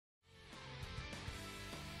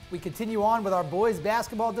We continue on with our boys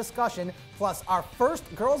basketball discussion, plus our first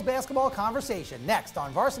girls basketball conversation, next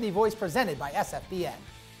on Varsity Voice presented by SFBN.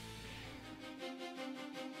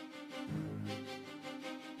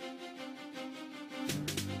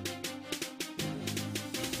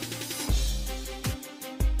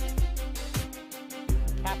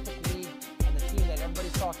 Catholic League and the team that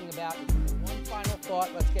everybody's talking about. One final thought,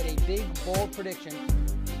 let's get a big, bold prediction.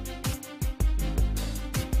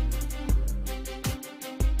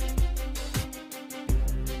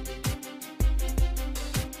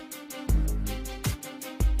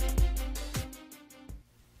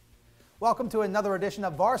 Welcome to another edition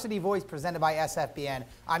of Varsity Voice presented by SFBN.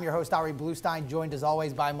 I'm your host, Ari Bluestein, joined as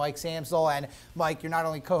always by Mike Samsel. And Mike, you're not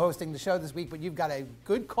only co-hosting the show this week, but you've got a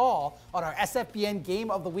good call on our SFBN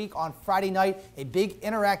Game of the Week on Friday night. A big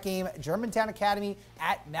Interact game, Germantown Academy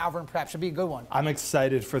at Malvern Prep. Should be a good one. I'm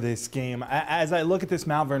excited for this game. As I look at this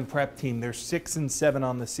Malvern Prep team, they're 6-7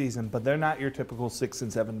 on the season, but they're not your typical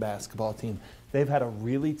 6-7 basketball team. They've had a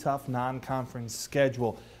really tough non-conference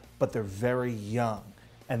schedule, but they're very young.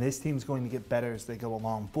 And this team's going to get better as they go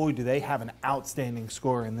along. Boy, do they have an outstanding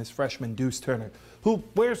scorer in this freshman Deuce Turner, who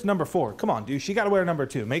wears number 4. Come on, Deuce, you got to wear number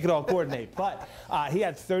 2. Make it all coordinate. But he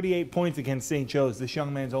had 38 points against St. Joe's. This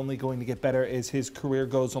young man's only going to get better as his career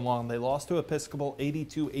goes along. They lost to Episcopal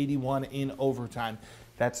 82-81 in overtime.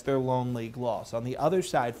 That's their lone league loss. On the other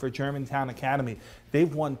side, for Germantown Academy,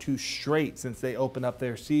 they've won 2 straight since they opened up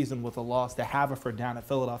their season with a loss to Haverford down at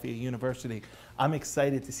Philadelphia University. I'm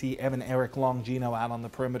excited to see Evan Eric Longino out on the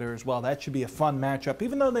perimeter as well. That should be a fun matchup.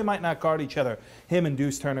 Even though they might not guard each other, him and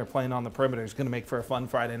Deuce Turner playing on the perimeter is going to make for a fun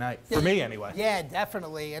Friday night. For me, anyway. Yeah,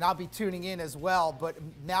 definitely. And I'll be tuning in as well. But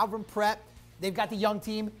Malvern Prep, they've got the young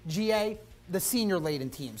team, GA, the senior-laden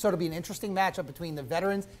team. So it'll be an interesting matchup between the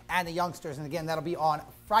veterans and the youngsters. And again, that'll be on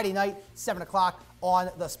Friday night, 7 o'clock on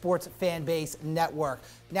the Sports Fan Base Network.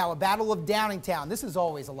 Now, a battle of Downingtown. This is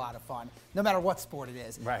always a lot of fun, no matter what sport it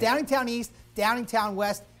is. Right. Downingtown East, Downingtown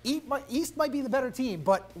West. East might be the better team,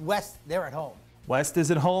 but West, they're at home. West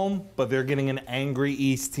is at home, but they're getting an angry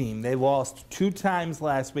East team. They lost 2 times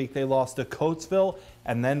last week. They lost to Coatesville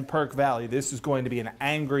and then Perk Valley. This is going to be an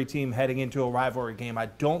angry team heading into a rivalry game. I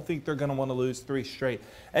don't think they're going to want to lose 3 straight.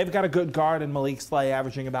 They've got a good guard in Malik Slay,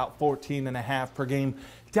 averaging about 14.5 per game.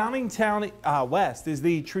 Downingtown West is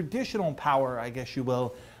the traditional power, I guess you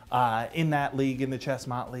will, in that league, in the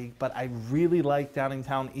Chestmont League. But I really like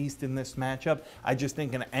Downingtown East in this matchup. I just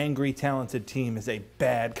think an angry, talented team is a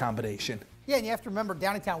bad combination. Yeah, and you have to remember,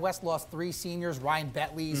 Downingtown West lost 3 seniors. Ryan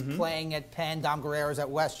Bentley's playing at Penn. Dom Guerrero's at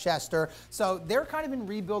Westchester. So they're kind of in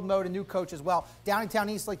rebuild mode, a new coach as well. Downingtown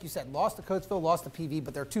East, like you said, lost to Coatesville, lost to PV,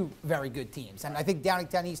 but they're 2 very good teams. And I think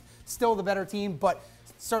Downingtown East still the better team, but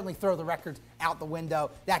certainly throw the records out the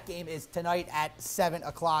window. That game is tonight at 7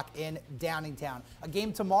 o'clock in Downingtown. A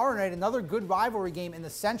game tomorrow night, another good rivalry game in the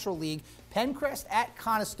Central League. Pencrest at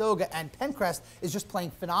Conestoga, and Pencrest is just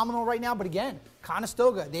playing phenomenal right now. But again,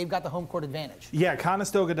 Conestoga, they've got the home court advantage. Yeah,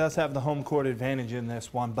 Conestoga does have the home court advantage in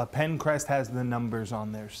this one, but Pencrest has the numbers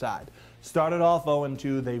on their side. Started off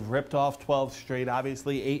 0-2. They've ripped off 12 straight,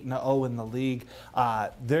 obviously 8-0 in the league.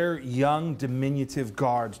 Their young, diminutive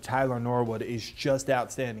guard, Tyler Norwood, is just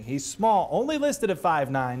outstanding. He's small, only listed at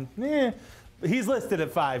 5'9". He's listed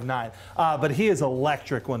at 5'9", but he is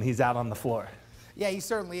electric when he's out on the floor. Yeah, he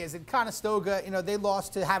certainly is. In Conestoga, they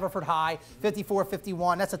lost to Haverford High,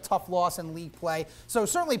 54-51. That's a tough loss in league play. So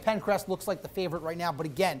certainly Pencrest looks like the favorite right now. But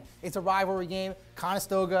again, it's a rivalry game.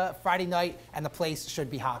 Conestoga, Friday night, and the place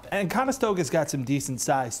should be hopping. And Conestoga's got some decent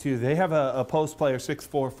size, too. They have a post player,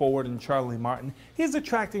 6'4" forward, in Charlie Martin. He's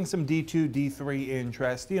attracting some D2, D3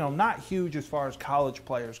 interest. Not huge as far as college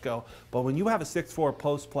players go. But when you have a 6'4"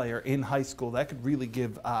 post player in high school, that could really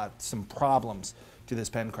give some problems to this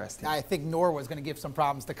Pencrest team. I think Norwood's going to give some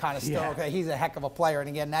problems to Conestoga. Yeah. He's a heck of a player. And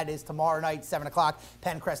again, that is tomorrow night, 7 o'clock,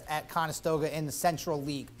 Pencrest at Conestoga in the Central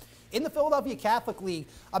League. In the Philadelphia Catholic League,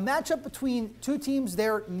 a matchup between 2 teams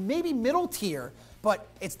there, maybe middle tier, but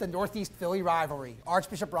it's the Northeast Philly rivalry.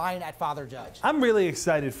 Archbishop Ryan at Father Judge. I'm really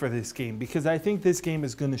excited for this game because I think this game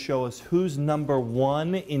is going to show us who's number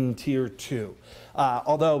 1 in Tier 2.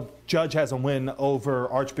 Although Judge has a win over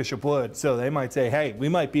Archbishop Wood, so they might say, hey, we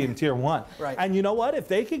might be in Tier 1. Right. And you know what? If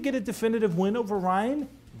they could get a definitive win over Ryan,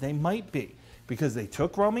 they might be. because they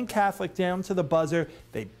took Roman Catholic down to the buzzer.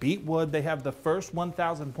 They beat Wood. They have the first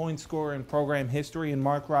 1,000-point scorer in program history in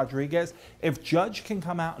Mark Rodriguez. If Judge can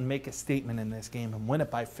come out and make a statement in this game and win it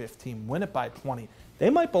by 15, win it by 20, they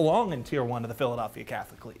might belong in Tier 1 of the Philadelphia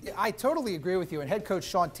Catholic League. Yeah, I totally agree with you. And head coach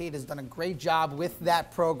Sean Tate has done a great job with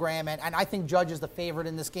that program. And I think Judge is the favorite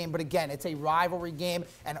in this game. But again, it's a rivalry game.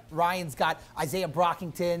 And Ryan's got Isaiah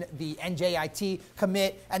Brockington, the NJIT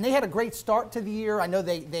commit. And they had a great start to the year. I know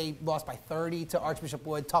they lost by 30 to Archbishop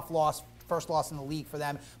Wood. Tough loss. First loss in the league for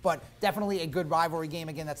them. But definitely a good rivalry game.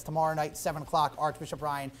 Again, that's tomorrow night, 7 o'clock, Archbishop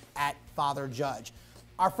Ryan at Father Judge.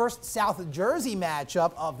 Our first South Jersey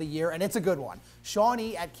matchup of the year, and it's a good one.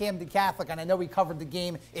 Shawnee at Camden Catholic, and I know we covered the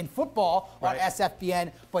game in football on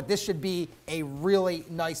SFBN, but this should be a really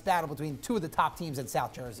nice battle between two of the top teams in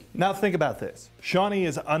South Jersey. Now think about this. Shawnee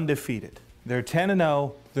is undefeated. They're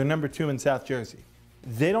 10-0. They're number 2 in South Jersey.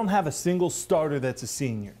 They don't have a single starter that's a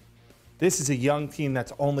senior. This is a young team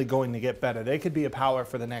that's only going to get better. They could be a power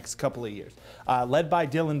for the next couple of years. Led by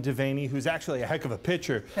Dylan Devaney, who's actually a heck of a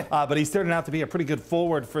pitcher, but he's turning out to be a pretty good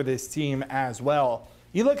forward for this team as well.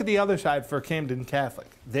 You look at the other side for Camden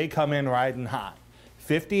Catholic. They come in riding high.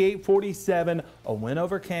 58-47, a win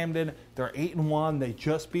over Camden. They're 8-1. They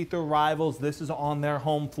just beat their rivals. This is on their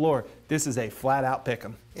home floor. This is a flat-out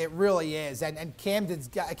pick'em. It really is. And Camden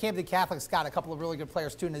Catholic's got a couple of really good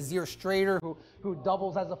players, too. Nazir Strader, who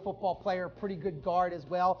doubles as a football player, pretty good guard as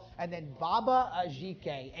well. And then Baba Ajike,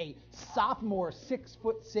 a sophomore,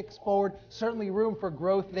 6'6" forward. Certainly room for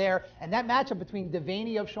growth there. And that matchup between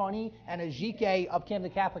Devaney of Shawnee and Ajike of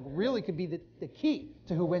Camden Catholic really could be the key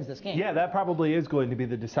to who wins this game. Yeah, that probably is going to be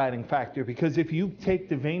the deciding factor, because if you take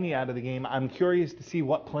Devaney out of the game, I'm curious to see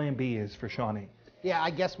what plan B is for Shawnee. Yeah,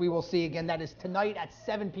 I guess we will see. Again, that is tonight at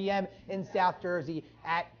 7 p.m. in South Jersey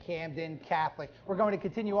at Camden Catholic. We're going to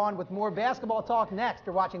continue on with more basketball talk next.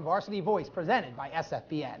 You're watching Varsity Voice, presented by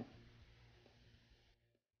SFBN.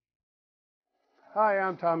 Hi,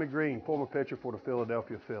 I'm Tommy Green, former pitcher for the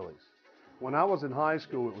Philadelphia Phillies. When I was in high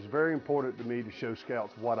school, it was very important to me to show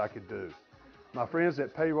scouts what I could do. My friends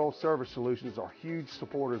at Payroll Service Solutions are huge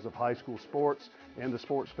supporters of high school sports and the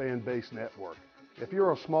Sports Fan Base Network. If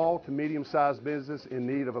you're a small to medium-sized business in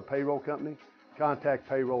need of a payroll company, contact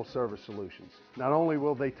Payroll Service Solutions. Not only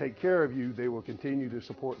will they take care of you, they will continue to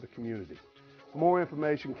support the community. For more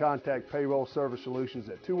information, contact Payroll Service Solutions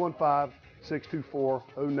at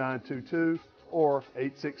 215-624-0922 or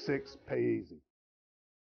 866-PAY-EASY.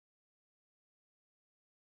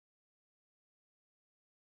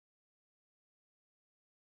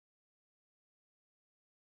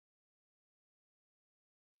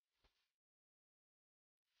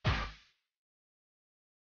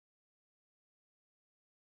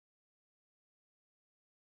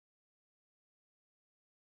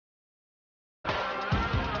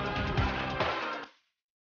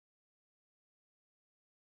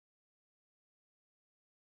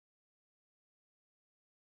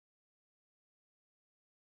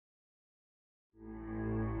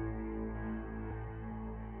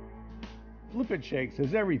 Flippin' Shakes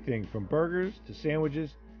has everything from burgers to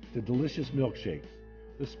sandwiches to delicious milkshakes.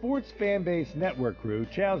 The Sports Fan Base Network crew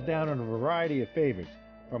chows down on a variety of favorites,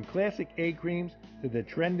 from classic egg creams to the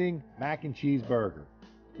trending mac and cheese burger.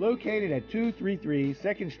 Located at 233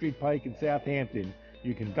 2nd Street Pike in Southampton,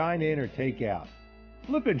 you can dine in or take out.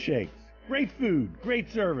 Flippin' Shakes, great food,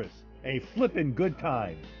 great service, a flippin' good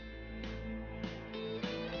time.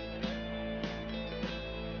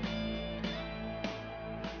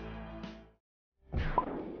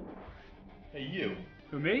 Hey, you.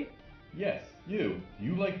 Who, me? Yes, you. Do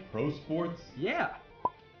you like pro sports? Yeah,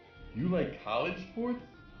 You like college sports?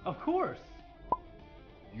 of course.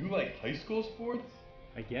 You like high school sports?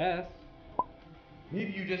 I guess.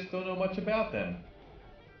 Maybe you just don't know much about them.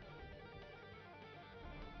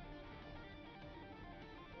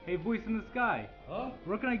 Hey, voice in the sky. Huh?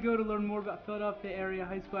 Where can I go to learn more about Philadelphia area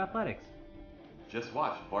high school athletics? Just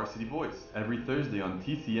watch Varsity Voice every Thursday on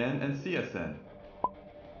TCN and CSN.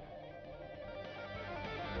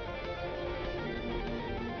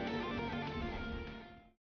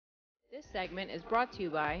 This segment is brought to you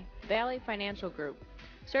by Valley Financial Group,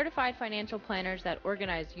 certified financial planners that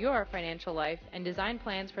organize your financial life and design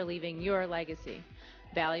plans for leaving your legacy.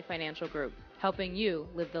 Valley Financial Group, helping you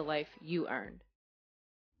live the life you earned.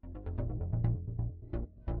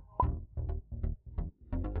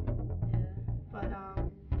 But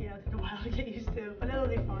it took a while to get used to, but it'll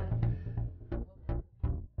be fun.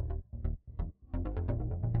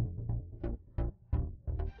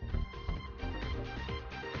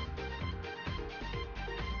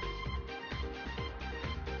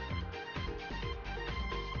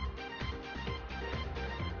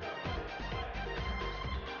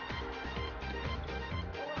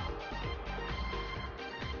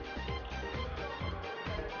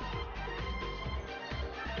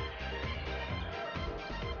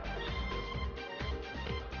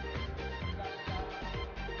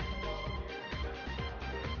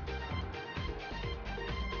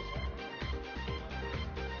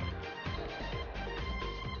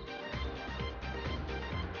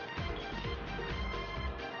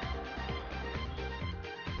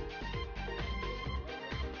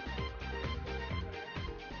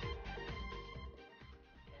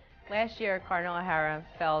 Last year, Cardinal O'Hara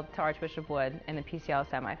fell to Archbishop Wood in the PCL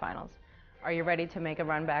semifinals. Are you ready to make a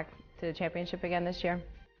run back to the championship again this year?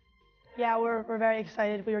 Yeah, we're very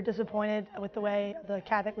excited. We were disappointed with the way the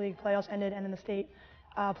Catholic League playoffs ended and then the state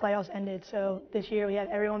playoffs ended. So this year we have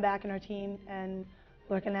everyone back in our team and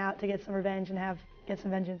looking out to get some revenge and get some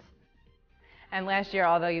vengeance. And last year,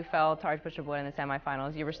 although you fell to Archbishop Wood in the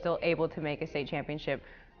semifinals, you were still able to make a state championship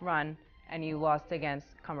run, and you lost against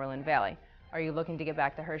Cumberland Valley. Are you looking to get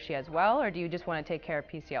back to Hershey as well, or do you just want to take care of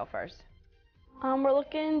PCL first? We're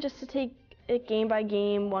looking just to take it game by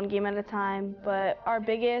game, one game at a time, but our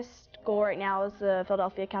biggest goal right now is the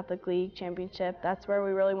Philadelphia Catholic League Championship. That's where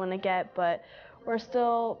we really want to get, but we're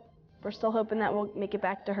still hoping that we'll make it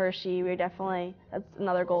back to Hershey. That's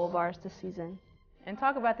another goal of ours this season. And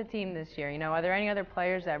talk about the team this year. Are there any other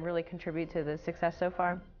players that really contribute to the success so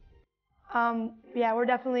far? Yeah, we're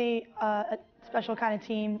definitely a special kind of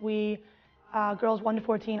team. We girls 1 to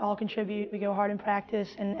 14 all contribute. We go hard in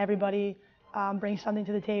practice, and everybody brings something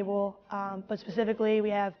to the table. But specifically, we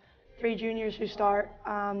have 3 juniors who start: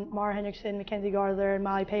 Mara Hendrickson, Mackenzie Garther, and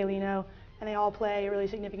Molly Paolino, and they all play a really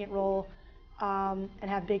significant role and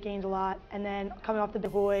have big games a lot. And then coming off the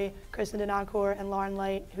boy, Kristen Denoncourt and Lauren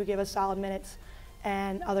Light, who give us solid minutes,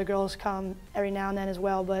 and other girls come every now and then as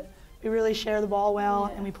well. But we really share the ball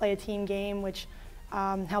well, and we play a team game, which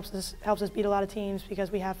helps us beat a lot of teams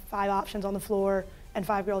because we have 5 options on the floor and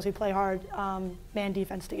 5 girls who play hard man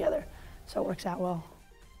defense together. So it works out well.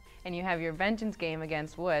 And you have your vengeance game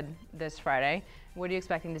against Wood this Friday. What are you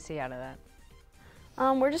expecting to see out of that?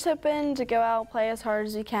 We're just hoping to go out, play as hard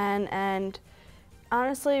as we can, and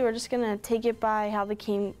honestly, we're just gonna take it by how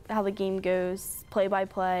the game goes, play by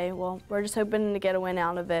play. Well, we're just hoping to get a win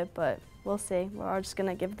out of it, but we'll see. We're just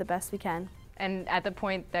gonna give it the best we can. And at the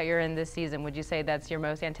point that you're in this season, would you say that's your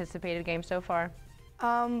most anticipated game so far?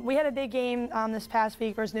 We had a big game this past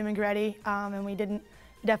week versus Newman Gretty, and we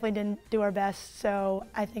definitely didn't do our best. So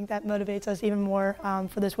I think that motivates us even more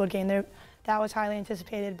for this Wood game. That was highly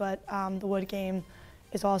anticipated, but the Wood game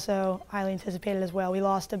is also highly anticipated as well. We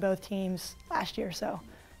lost to both teams last year, so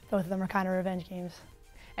both of them are kind of revenge games.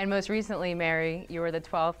 And most recently, Mary, you were the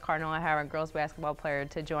 12th Cardinal O'Hara girls basketball player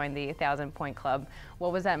to join the 1,000-point club.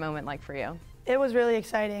 What was that moment like for you? It was really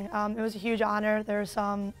exciting. It was a huge honor. There were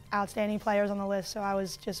some outstanding players on the list, so I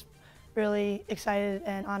was just really excited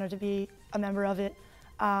and honored to be a member of it.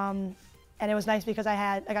 And it was nice because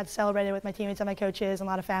I got to celebrate it with my teammates and my coaches, and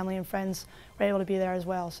a lot of family and friends were able to be there as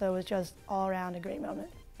well. So it was just all around a great moment.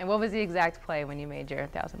 And what was the exact play when you made your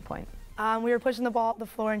 1,000-point? We were pushing the ball up the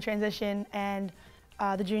floor in transition, and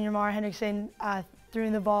the junior Mara Hendrickson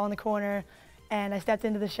threw the ball in the corner, and I stepped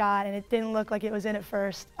into the shot, and it didn't look like it was in at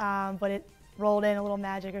first, but it rolled in a little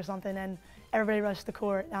magic or something, and everybody rushed the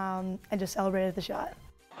court and just celebrated the shot.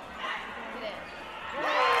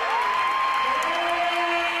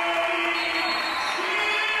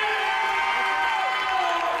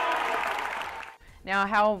 Now,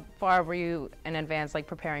 how far were you in advance,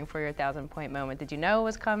 preparing for your 1,000-point moment? Did you know it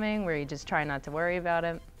was coming? Were you just trying not to worry about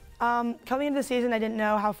it? Coming into the season, I didn't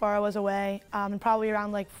know how far I was away, and probably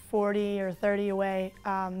around 40 or 30 away.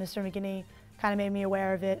 Mr. McGinney kind of made me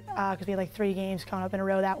aware of it because we had 3 games coming up in a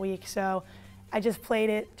row that week. So I just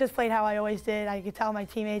played how I always did. I could tell my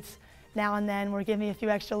teammates now and then were giving me a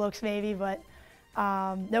few extra looks maybe, but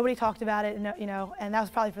nobody talked about it, and that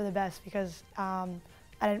was probably for the best because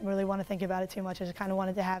I didn't really want to think about it too much. I just kind of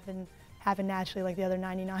wanted to happen naturally like the other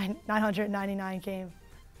 999 came.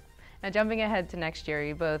 Now, jumping ahead to next year,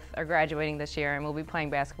 you both are graduating this year and will be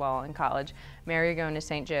playing basketball in college. Mary, you're going to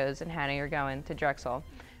St. Joe's, and Hannah, you're going to Drexel.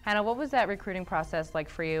 Hannah, what was that recruiting process like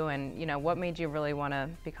for you, and what made you really want to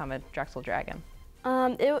become a Drexel Dragon?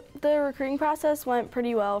 The recruiting process went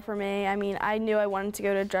pretty well for me. I mean, I knew I wanted to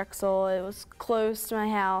go to Drexel. It was close to my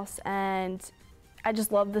house, and I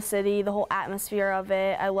just love the city, the whole atmosphere of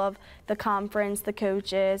it. I love the conference, the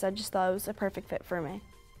coaches. I just thought it was a perfect fit for me.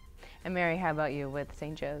 And Mary, how about you with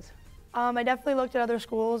St. Joe's? I definitely looked at other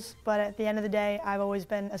schools, but at the end of the day, I've always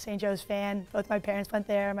been a St. Joe's fan. Both my parents went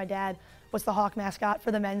there. My dad was the Hawk mascot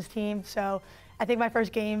for the men's team. So I think my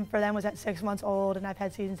first game for them was at 6 months old, and I've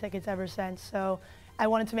had season tickets ever since. So I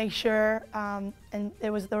wanted to make sure, and it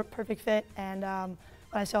was the perfect fit. And when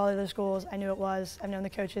I saw the other schools, I knew it was. I've known the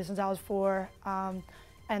coaches since I was 4,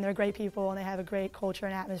 and they're great people, and they have a great culture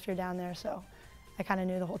and atmosphere down there, so I kind of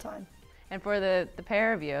knew the whole time. And for the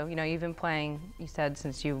pair of you, you've been playing, you said,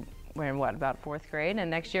 since you were in, about 4th grade, and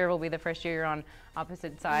next year will be the first year you're on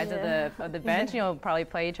opposite sides of the bench. You'll probably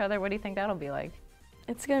play each other. What do you think that'll be like?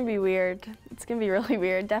 It's going to be weird. It's going to be really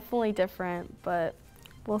weird. Definitely different, but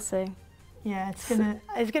we'll see. Yeah, it's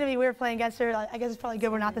gonna be weird playing against her. I guess it's probably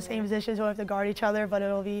good we're not the same position, so we have to guard each other. But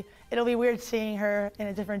it'll be weird seeing her in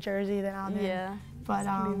a different jersey than I'm in. Yeah. But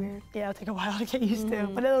yeah, it'll take a while to get used to,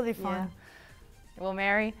 but it'll be fun. Yeah. Well,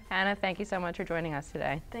 Mary, Hannah, thank you so much for joining us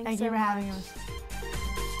today. Thank you for having us.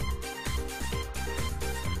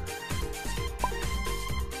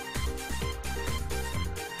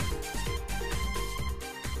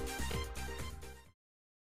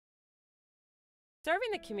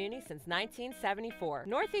 Serving the community since 1974,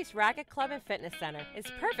 Northeast Racket Club and Fitness Center is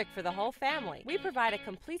perfect for the whole family. We provide a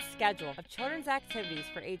complete schedule of children's activities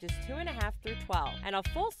for ages 2.5 through 12 and a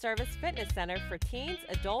full-service fitness center for teens,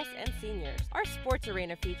 adults, and seniors. Our sports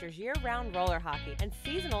arena features year-round roller hockey and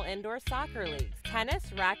seasonal indoor soccer leagues. Tennis,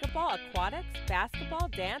 racquetball, aquatics, basketball,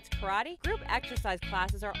 dance, karate, group exercise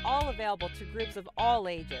classes are all available to groups of all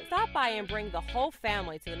ages. Stop by and bring the whole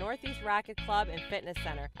family to the Northeast Racket Club and Fitness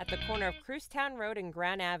Center at the corner of Cruisetown Road and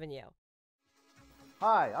Grand Avenue.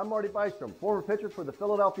 Hi, I'm Marty Bystrom, former pitcher for the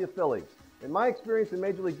Philadelphia Phillies. In my experience in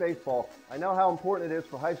Major League Baseball, I know how important it is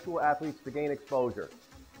for high school athletes to gain exposure.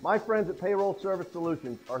 My friends at Payroll Service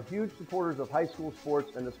Solutions are huge supporters of high school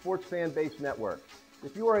sports and the Sports Fan Base Network.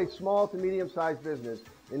 If you are a small to medium-sized business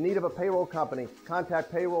in need of a payroll company,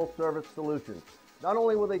 contact Payroll Service Solutions. Not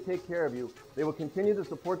only will they take care of you, they will continue to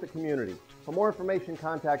support the community. For more information,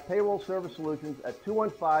 contact Payroll Service Solutions at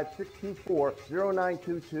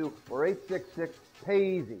 215-624-0922 or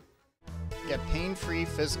 866-PAY-EASY. Get pain-free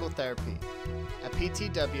physical therapy. At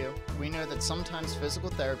PTW, we know that sometimes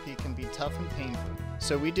physical therapy can be tough and painful,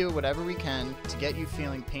 so we do whatever we can to get you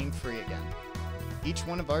feeling pain-free again. Each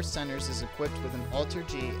one of our centers is equipped with an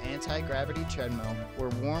Alter-G anti-gravity treadmill or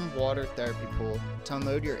warm water therapy pool to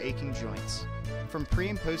unload your aching joints. From pre-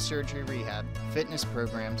 and post-surgery rehab, fitness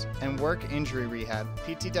programs, and work injury rehab,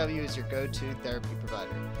 PTW is your go-to therapy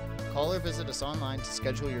provider. Call or visit us online to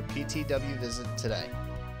schedule your PTW visit today.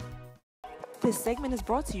 This segment is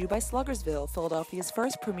brought to you by Sluggersville, Philadelphia's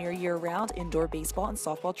first premier year-round indoor baseball and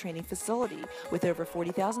softball training facility. With over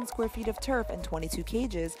 40,000 square feet of turf and 22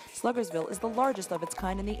 cages, Sluggersville is the largest of its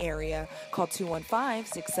kind in the area. Call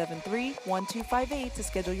 215-673-1258 to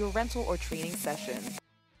schedule your rental or training session.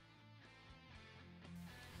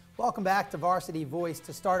 Welcome back to Varsity Voice.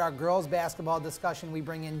 To start our girls basketball discussion, we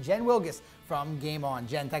bring in Jen Wielgus from Game On.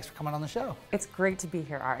 Jen, thanks for coming on the show. It's great to be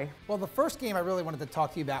here, Ari. Well, the first game I really wanted to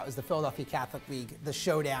talk to you about is the Philadelphia Catholic League, the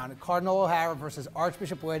showdown. Cardinal O'Hara versus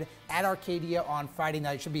Archbishop Wood at Arcadia on Friday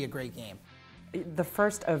night. Should be a great game. The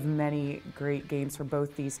first of many great games for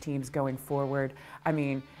both these teams going forward. I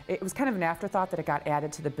mean, it was kind of an afterthought that it got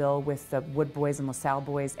added to the bill with the Wood boys and LaSalle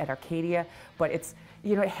boys at Arcadia, but it's,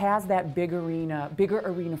 you know, it has that bigger arena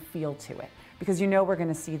feel to it, because you know we're going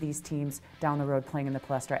to see these teams down the road playing in the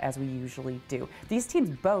Palestra as we usually do. These teams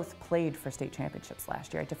both played for state championships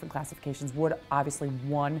last year at different classifications. Wood obviously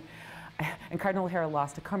won, and Cardinal O'Hara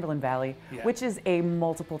lost to Cumberland Valley, which is a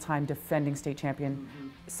multiple-time defending state champion.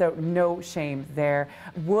 So no shame there.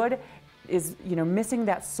 Wood is, you know, missing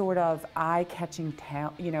that sort of eye-catching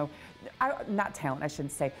talent, you know, not talent, I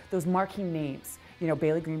shouldn't say, those marquee names. You know,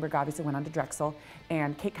 Bailey Greenberg obviously went on to Drexel,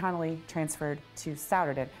 and Kate Connolly transferred to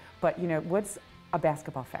Souderton. But, you know, Wood's a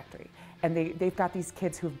basketball factory, and they've got these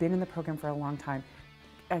kids who have been in the program for a long time.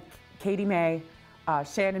 Katie May,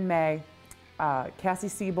 Shannon May, Cassie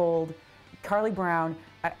Siebold, Carly Brown,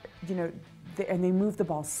 you know, and they move the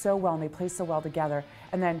ball so well and they play so well together.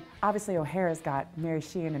 And then obviously O'Hara's got Mary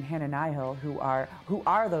Sheehan and Hannah Nihill, who are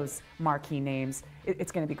those marquee names.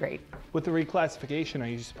 It's going to be great. With the reclassification, are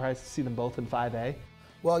you surprised to see them both in 5A?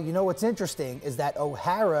 Well, you know what's interesting is that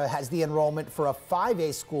O'Hara has the enrollment for a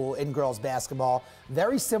 5A school in girls basketball,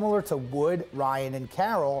 very similar to Wood, Ryan, and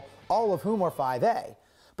Carroll, all of whom are 5A.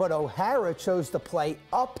 But O'Hara chose to play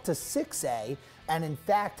up to 6A and in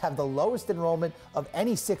fact have the lowest enrollment of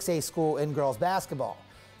any 6A school in girls basketball.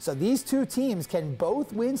 So these two teams can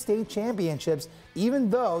both win state championships, even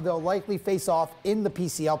though they'll likely face off in the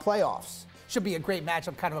PCL playoffs. Should be a great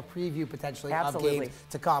matchup, kind of a preview potentially of games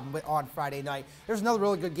to come on Friday night. There's another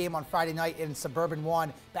really good game on Friday night in Suburban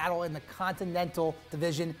 1, battle in the Continental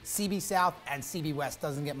Division, CB South and CB West.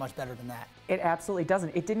 Doesn't get much better than that. It absolutely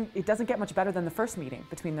doesn't. It doesn't get much better than the first meeting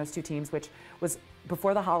between those two teams, which was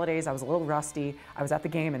before the holidays. I was a little rusty. I was at the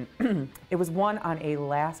game, and it was won on a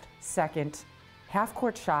last-second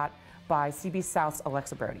half-court shot by CB South's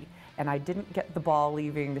Alexa Brody. And I didn't get the ball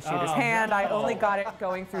leaving the shooter's hand. No. I only got it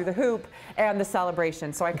going through the hoop and the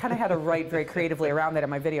celebration. So I kind of had to write very creatively around that in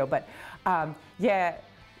my video. But yeah,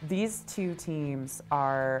 these two teams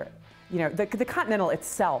are, you know, the Continental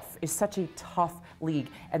itself is such a tough league.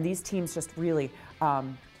 And these teams just really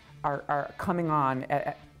are coming on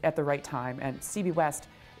at the right time. And CB West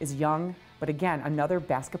is young But again, another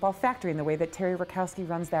basketball factory in the way that Terry Rakowski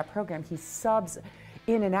runs that program. He subs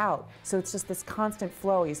in and out. So it's just this constant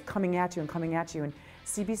flow. He's coming at you and coming at you. And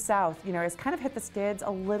CB South, has kind of hit the skids a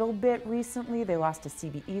little bit recently. They lost to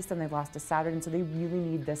CB East and they lost to Southern, so they really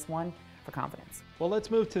need this one for confidence. Well, let's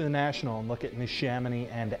move to the National and look at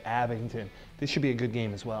Neshaminy and Abington. This should be a good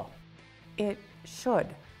game as well. It should.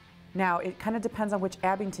 Now, it kind of depends on which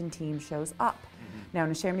Abington team shows up. Now,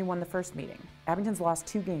 Neshaminy won the first meeting. Abington's lost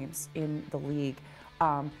 2 games in the league.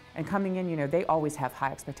 And coming in, they always have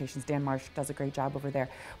high expectations. Dan Marsh does a great job over there.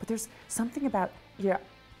 But there's something about,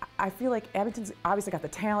 I feel like Abington's obviously got the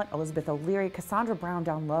talent. Elizabeth O'Leary, Cassandra Brown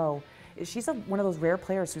down low. She's one of those rare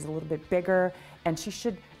players who's a little bit bigger, and she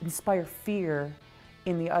should inspire fear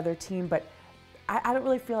in the other team. But I don't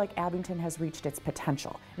really feel like Abington has reached its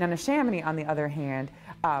potential. Now, Neshaminy, on the other hand,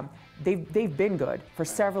 they've been good for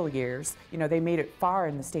several years. They made it far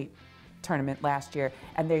in the state tournament last year,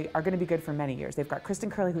 and they are going to be good for many years. They've got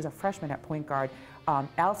Kristen Curley, who's a freshman at point guard.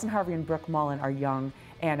 Allison Harvey and Brooke Mullen are young,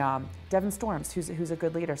 and Devin Storms, who's a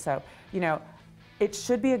good leader. So, it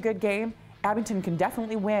should be a good game. Abington can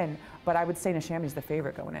definitely win, but I would say Neshaminy's the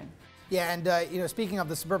favorite going in. Yeah, and speaking of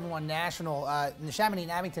the Suburban 1 National, Neshaminy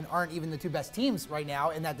and Abington aren't even the 2 best teams right now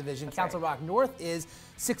in that division. That's Council right. Rock North is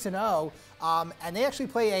 6-0, and they actually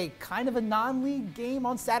play a kind of a non-league game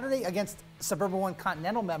on Saturday against Suburban 1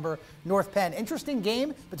 Continental member North Penn. Interesting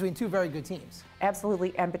game between 2 very good teams.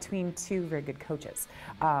 Absolutely, and between 2 very good coaches.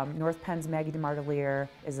 North Penn's Maggie DeMartelier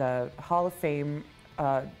is a Hall of Fame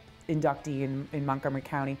inductee in Montgomery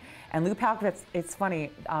County. And Lou Palkovitz, it's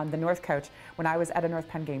funny, the North coach, when I was at a North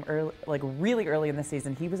Penn game really early in the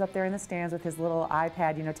season, he was up there in the stands with his little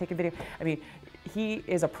iPad, taking video. I mean, he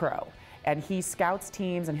is a pro, and he scouts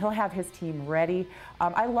teams, and he'll have his team ready.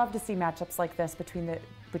 I love to see matchups like this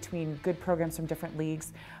between good programs from different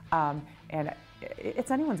leagues, and it's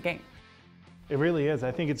anyone's game. It really is.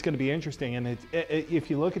 I think it's going to be interesting. And if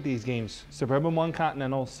you look at these games, Suburban 1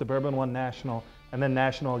 Continental, Suburban 1 National, and then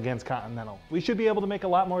National against Continental. We should be able to make a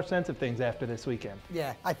lot more sense of things after this weekend.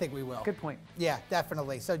 Yeah, I think we will. Good point. Yeah,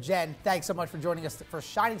 definitely. So Jen, thanks so much for joining us, for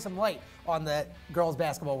shining some light on the girls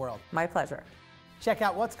basketball world. My pleasure. Check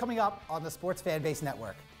out what's coming up on the Sports Fanbase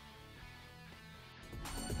Network.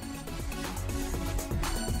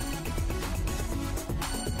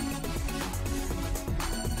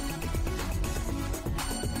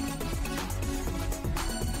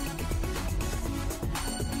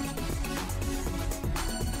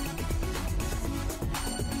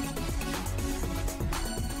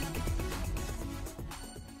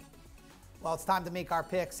 Well, it's time to make our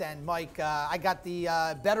picks, and Mike, I got the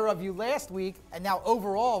better of you last week, and now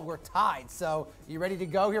overall we're tied. So, you ready to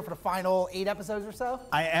go here for the final 8 episodes or so?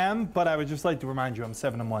 I am, but I would just like to remind you I'm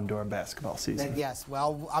 7-1 during basketball season. Then yes,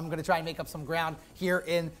 well, I'm going to try and make up some ground here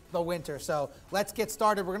in the winter. So, let's get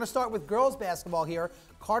started. We're going to start with girls basketball here.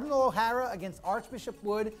 Cardinal O'Hara against Archbishop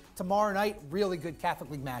Wood tomorrow night. Really good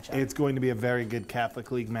Catholic League matchup. It's going to be a very good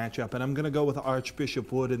Catholic League matchup, and I'm going to go with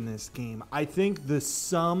Archbishop Wood in this game. I think the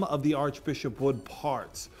sum of the Archbishop Wood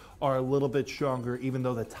parts are a little bit stronger, even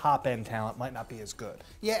though the top-end talent might not be as good.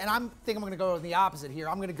 Yeah, and I think I'm going to go with the opposite here.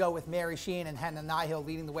 I'm going to go with Mary Sheehan and Hannah Nihill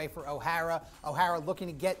leading the way for O'Hara. O'Hara looking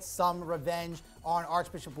to get some revenge on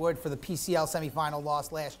Archbishop Wood for the PCL semifinal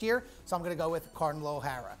loss last year, so I'm going to go with Cardinal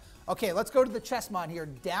O'Hara. Okay, let's go to the Chessmont here.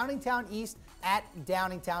 Downingtown East at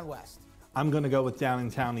Downingtown West. I'm going to go with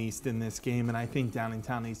Downingtown East in this game, and I think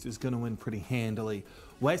Downingtown East is going to win pretty handily.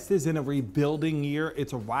 West is in a rebuilding year.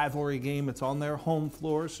 It's a rivalry game. It's on their home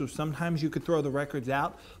floor, so sometimes you could throw the records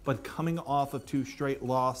out, but coming off of 2 straight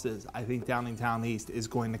losses, I think Downingtown East is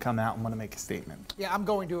going to come out and want to make a statement. Yeah, I'm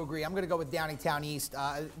going to agree. I'm going to go with Downingtown East.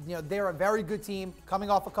 They're a very good team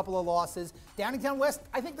coming off a couple of losses. Downingtown West,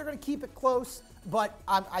 I think they're going to keep it close, but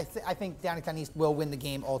I think Downingtown East will win the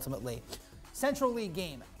game ultimately. Central League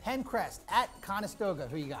game, Pencrest at Conestoga.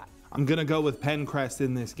 Who you got? I'm going to go with Pencrest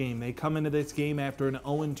in this game. They come into this game after an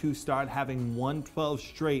 0-2 start, having won 12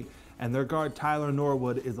 straight, and their guard Tyler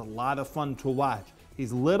Norwood is a lot of fun to watch.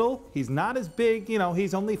 He's little, he's not as big,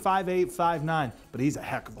 he's only 5'8", 5'9", but he's a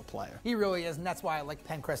heck of a player. He really is, and that's why I like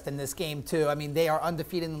Pencrest in this game too. I mean, they are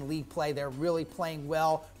undefeated in the league play. They're really playing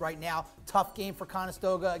well right now. Tough game for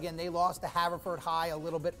Conestoga. Again, they lost to Haverford High a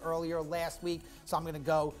little bit earlier last week, so I'm going to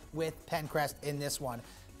go with Pencrest in this one.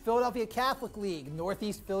 Philadelphia Catholic League,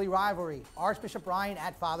 Northeast Philly rivalry, Archbishop Ryan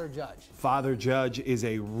at Father Judge. Father Judge is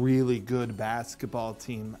a really good basketball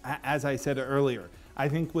team. As I said earlier, I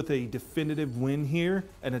think with a definitive win here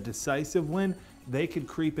and a decisive win, they could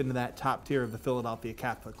creep into that top tier of the Philadelphia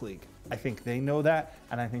Catholic League. I think they know that,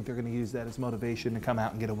 and I think they're going to use that as motivation to come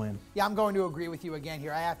out and get a win. Yeah, I'm going to agree with you again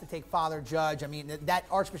here. I have to take Father Judge. I mean, that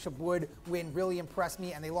Archbishop Wood win really impressed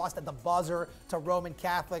me, and they lost at the buzzer to Roman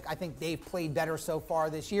Catholic. I think they've played better so far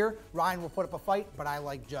this year. Ryan will put up a fight, but I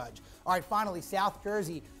like Judge. All right, finally, South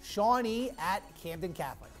Jersey, Shawnee at Camden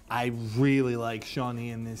Catholic. I really like Shawnee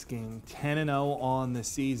in this game. 10-0 on the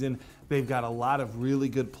season. They've got a lot of really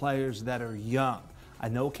good players that are young. I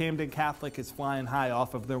know Camden Catholic is flying high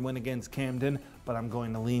off of their win against Camden, but I'm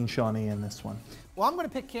going to lean Shawnee in this one. Well, I'm going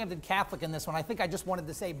to pick Camden Catholic in this one. I think I just wanted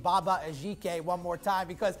to say Baba Ajike one more time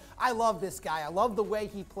because I love this guy. I love the way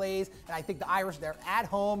he plays, and I think the Irish, they're at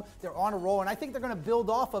home, they're on a roll, and I think they're going to build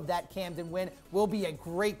off of that Camden win. Will be a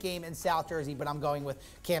great game in South Jersey, but I'm going with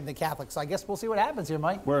Camden Catholic. So I guess we'll see what happens here,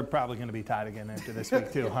 Mike. We're probably going to be tied again after this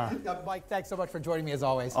week too, huh? Mike, thanks so much for joining me as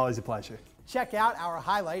always. Always a pleasure. Check out our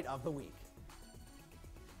highlight of the week.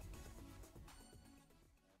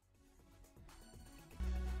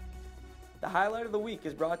 The highlight of the week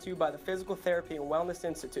is brought to you by the Physical Therapy and Wellness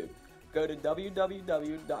Institute. Go to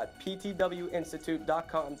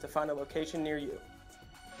www.ptwinstitute.com to find a location near you.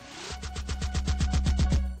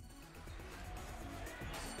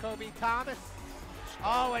 Kobe Thomas.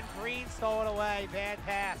 Oh, and Green stole it away. Bad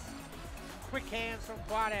pass. Quick hands from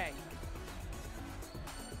Quade.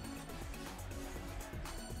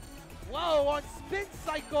 Whoa, on spin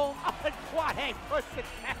cycle. Oh, and Quade puts it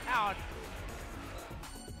down.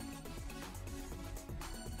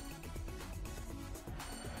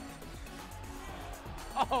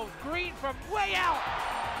 Oh, Green from way out.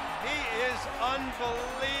 He is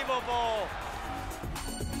unbelievable.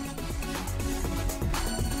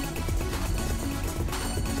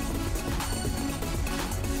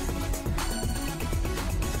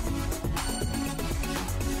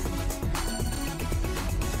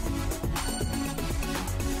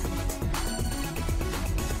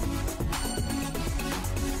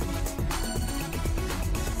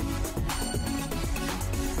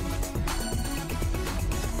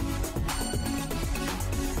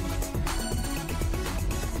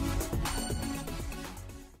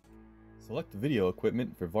 Select video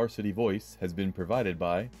equipment for Varsity Voice has been provided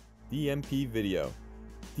by DMP Video.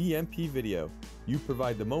 DMP Video. You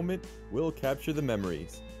provide the moment, we'll capture the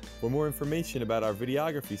memories. For more information about our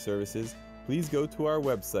videography services, please go to our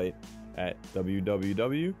website at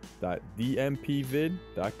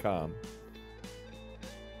www.dmpvid.com.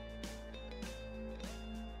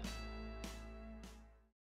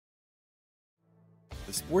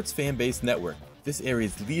 The Sports Fan Base Network, this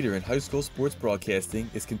area's leader in high school sports broadcasting,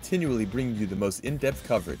 is continually bringing you the most in-depth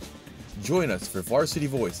coverage. Join us for Varsity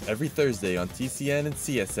Voice every Thursday on TCN and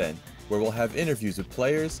CSN, where we'll have interviews with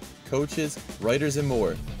players, coaches, writers, and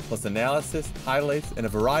more, plus analysis, highlights, and a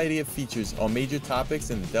variety of features on major topics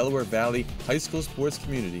in the Delaware Valley high school sports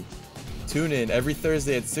community. Tune in every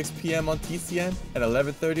Thursday at 6 p.m. on TCN and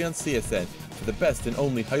 11:30 on CSN for the best and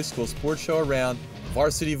only high school sports show around,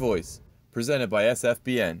 Varsity Voice, presented by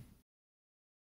SFBN.